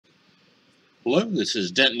Hello, this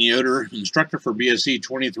is Denton Yoder, instructor for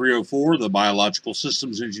BSE-2304, the Biological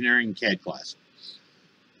Systems Engineering CAD class.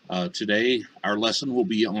 Today, our lesson will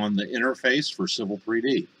be on the interface for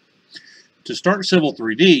Civil-3d. To start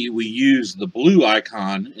Civil-3d, we use the blue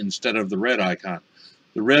icon instead of the red icon.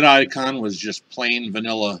 The red icon was just plain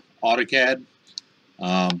vanilla AutoCAD.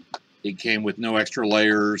 It came with no extra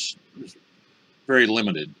layers, very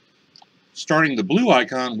limited. Starting the blue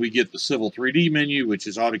icon, we get the Civil-3d menu, which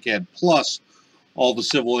is AutoCAD plus all the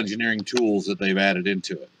civil engineering tools that they've added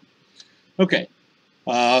into it. Okay,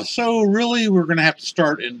 so really we're going to have to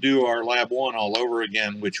start and do our Lab 1 all over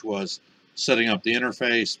again, which was setting up the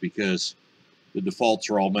interface because the defaults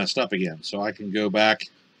are all messed up again. So I can go back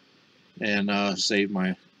and save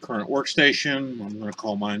my current workstation. I'm going to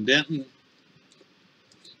call mine Denton.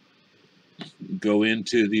 Go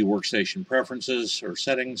into the workstation preferences or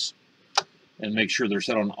settings and make sure they're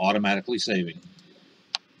set on automatically saving.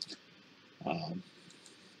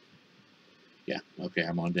 Yeah, okay,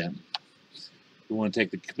 I'm on Denton. We want to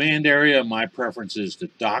take the command area. My preference is to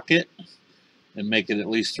dock it and make it at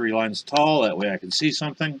least 3 lines tall. That way I can see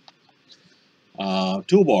something.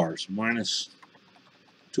 Toolbars, minus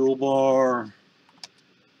toolbar,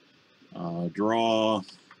 draw,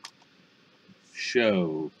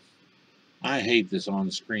 show. I hate this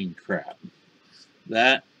on-screen crap.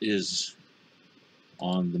 That is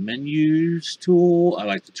on the menus tool. I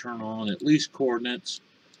like to turn on at least coordinates.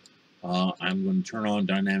 I'm going to turn on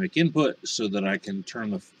dynamic input so that I can turn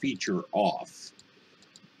the feature off.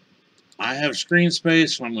 I have screen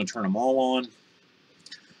space, so I'm going to turn them all on.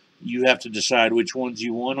 You have to decide which ones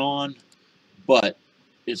you want on, but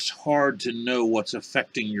it's hard to know what's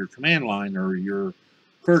affecting your command line or your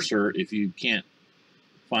cursor if you can't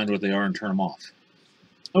find what they are and turn them off.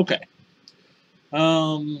 Okay.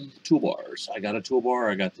 Toolbars. I got a toolbar.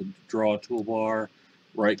 I got the draw toolbar.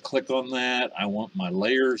 Right click on that. I want my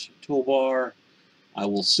layers toolbar. I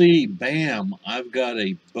will see, bam, I've got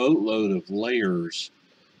a boatload of layers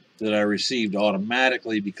that I received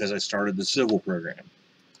automatically because I started the Civil program.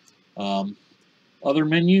 Other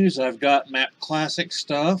menus, I've got Map Classic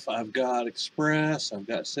stuff. I've got Express. I've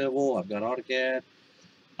got Civil. I've got AutoCAD.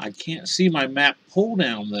 I can't see my map pull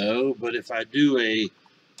down though, but if I do a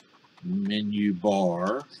menu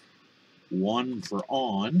bar, 1 for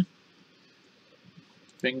on,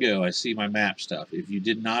 bingo, I see my map stuff. If you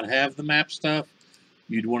did not have the map stuff,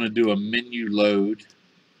 you'd want to do a menu load,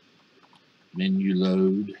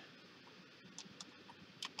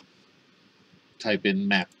 type in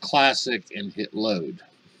Map Classic and hit load.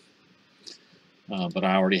 But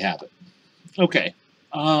I already have it. Okay,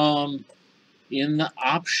 in the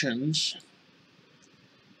options,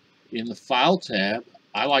 in the File tab,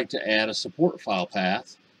 I like to add a support file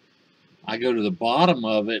path. I go to the bottom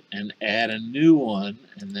of it and add a new one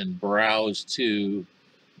and then browse to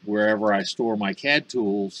wherever I store my CAD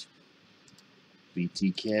tools.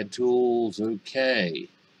 BT CAD tools, okay.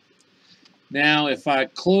 Now if I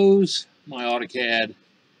close my AutoCAD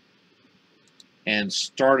and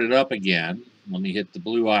start it up again, let me hit the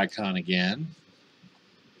blue icon again.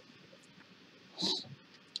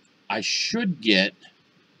 I should get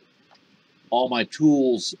all my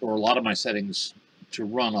tools or a lot of my settings to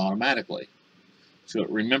run automatically. So it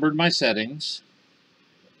remembered my settings.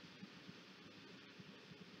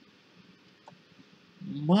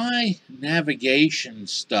 My navigation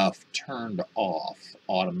stuff turned off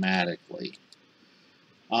automatically.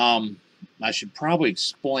 I should probably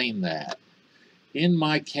explain that. In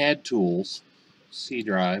my CAD tools, C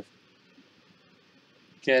drive,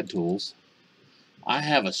 CAD tools, I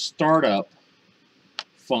have a startup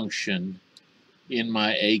function in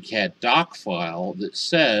my ACAD doc file that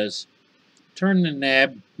says turn the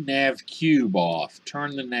nav cube off,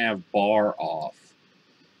 turn the nav bar off,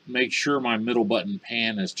 make sure my middle button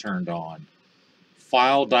pan is turned on.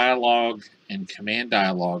 File dialog and command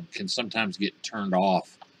dialog can sometimes get turned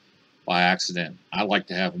off by accident. I like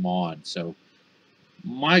to have them on. So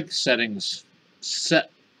my settings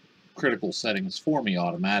set critical settings for me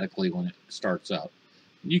automatically when it starts up.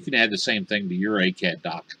 You can add the same thing to your ACAD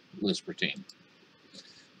doc list routine.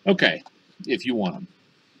 Okay, if you want them.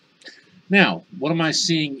 Now, what am I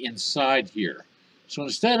seeing inside here? So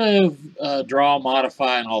instead of draw,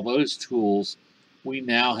 modify, and all those tools, we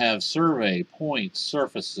now have survey, points,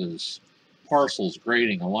 surfaces, parcels,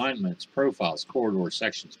 grading, alignments, profiles, corridors,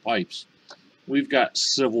 sections, pipes. We've got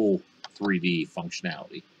Civil 3D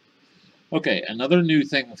functionality. Okay, another new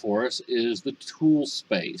thing for us is the tool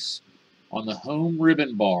space. On the home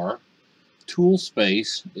ribbon bar, tool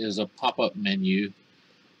space is a pop-up menu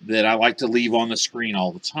that I like to leave on the screen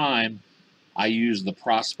all the time. I use the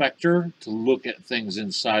prospector to look at things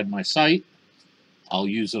inside my site. I'll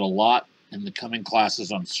use it a lot in the coming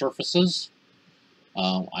classes on surfaces.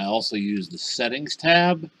 I also use the settings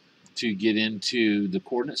tab to get into the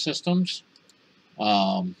coordinate systems.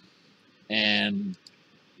 And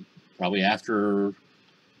probably after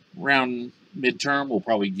around midterm, we'll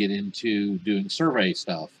probably get into doing survey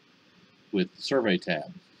stuff with the survey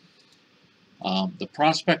tab. The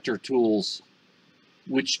prospector tools,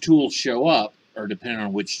 which tools show up, are depending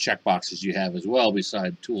on which checkboxes you have as well,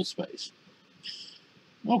 beside tool space.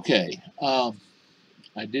 Okay,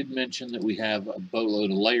 I did mention that we have a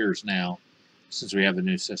boatload of layers now since we have the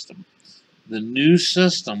new system. The new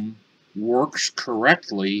system works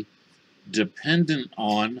correctly dependent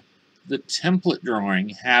on the template drawing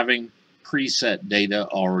having preset data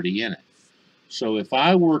already in it. So if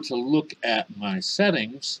I were to look at my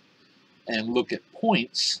settings and look at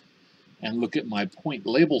points and look at my point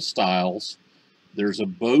label styles, there's a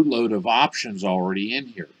boatload of options already in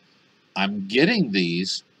here. I'm getting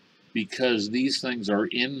these because these things are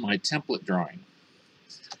in my template drawing.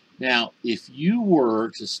 Now, if you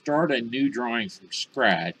were to start a new drawing from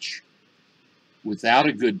scratch without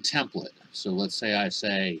a good template, so let's say I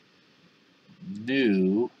say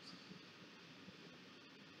new,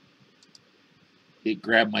 it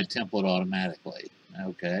grabbed my template automatically.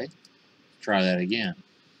 Okay, try that again.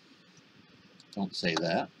 Don't say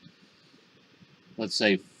that. Let's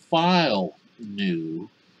say file new.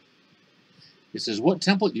 It says, what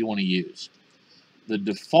template do you want to use? The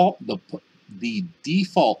default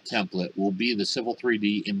template will be the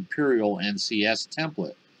Civil-3d Imperial NCS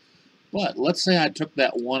template. But let's say I took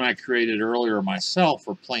that one I created earlier myself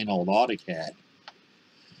for plain old AutoCAD,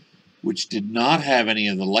 which did not have any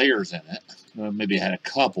of the layers in it. Maybe it had a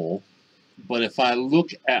couple. But if I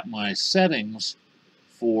look at my settings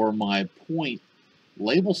for my point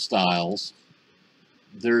label styles,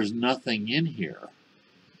 there's nothing in here.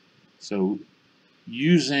 So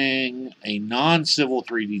using a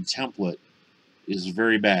non-Civil-3d template is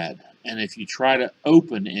very bad. And if you try to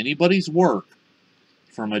open anybody's work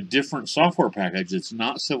from a different software package that's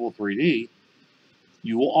not Civil-3d,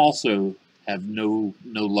 you will also have no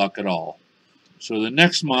luck at all. So the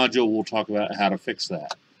next module we'll talk about how to fix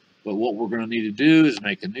that. But what we're going to need to do is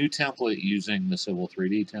make a new template using the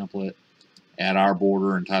Civil-3d template, add our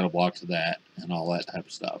border and title block to that, and all that type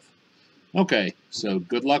of stuff. Okay, so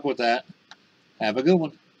good luck with that. Have a good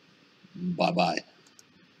one. Bye-bye.